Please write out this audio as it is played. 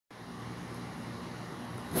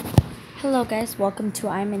Hello guys, welcome to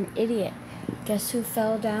I'm an Idiot. Guess who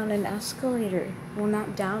fell down an escalator? Well,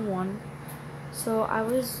 not down one. So I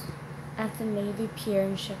was at the Navy Pier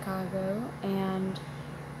in Chicago and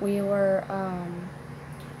we were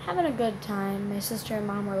having a good time. My sister and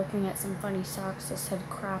mom were looking at some funny socks that said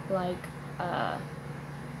crap like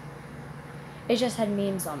it just had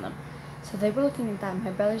memes on them. So they were looking at that and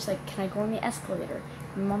my brother's like, "Can I go on the escalator?"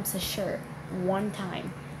 My mom says sure, one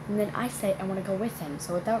time. And then I say I want to go with him.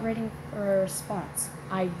 So without waiting for a response,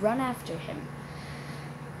 I run after him.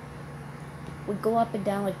 We go up and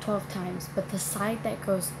down like 12 times, but the side that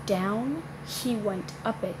goes down, he went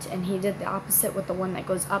up it, and he did the opposite with the one that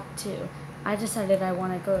goes up too. I decided I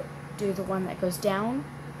want to go do the one that goes down,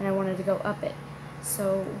 and I wanted to go up it.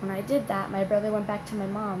 So when I did that, my brother went back to my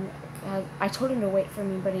mom. I told him to wait for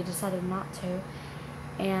me, but he decided not to.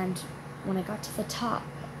 And when I got to the top,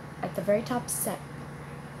 at the very top step,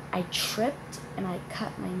 I tripped and I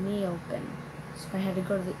cut my knee open. So I had to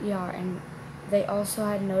go to the ER, and they also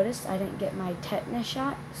had noticed I didn't get my tetanus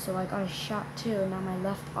shot, so I got a shot too, and now my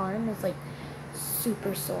left arm is like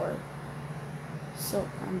super sore. So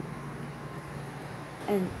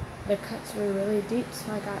and the cuts were really deep,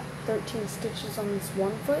 so I got 13 stitches on this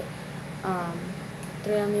one foot,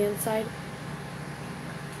 3 on the inside,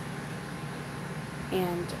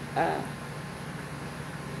 and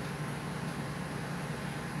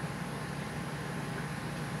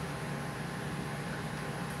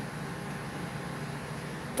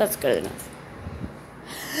that's good enough.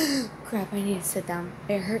 Crap, I need to sit down.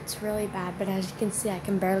 It hurts really bad, but as you can see, I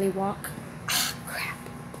can barely walk. Crap.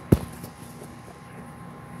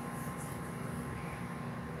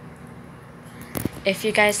 If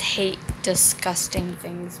you guys hate disgusting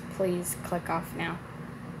things, please click off now.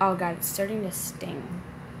 Oh god, it's starting to sting.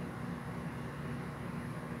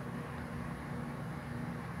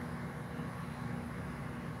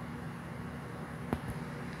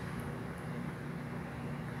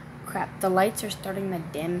 Crap, the lights are starting to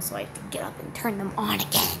dim, so I have to get up and turn them on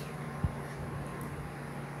again.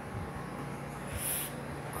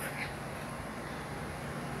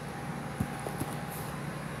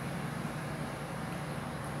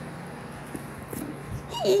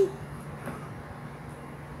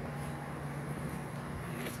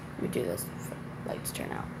 Let me do this before lights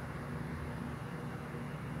turn out.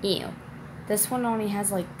 Ew. This one only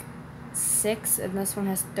has like 6, and this one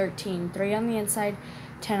has 13. 3 on the inside,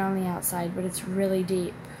 10 on the outside, but it's really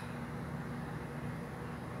deep.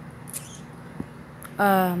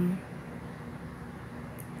 Ow.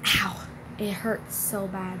 It hurts so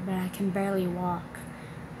bad, but I can barely walk.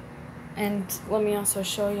 And let me also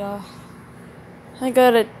show y'all. I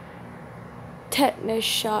got a tetanus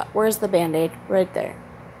shot. Where's the Band-Aid? Right there.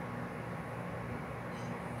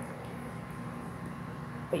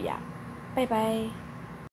 But yeah. Bye-bye.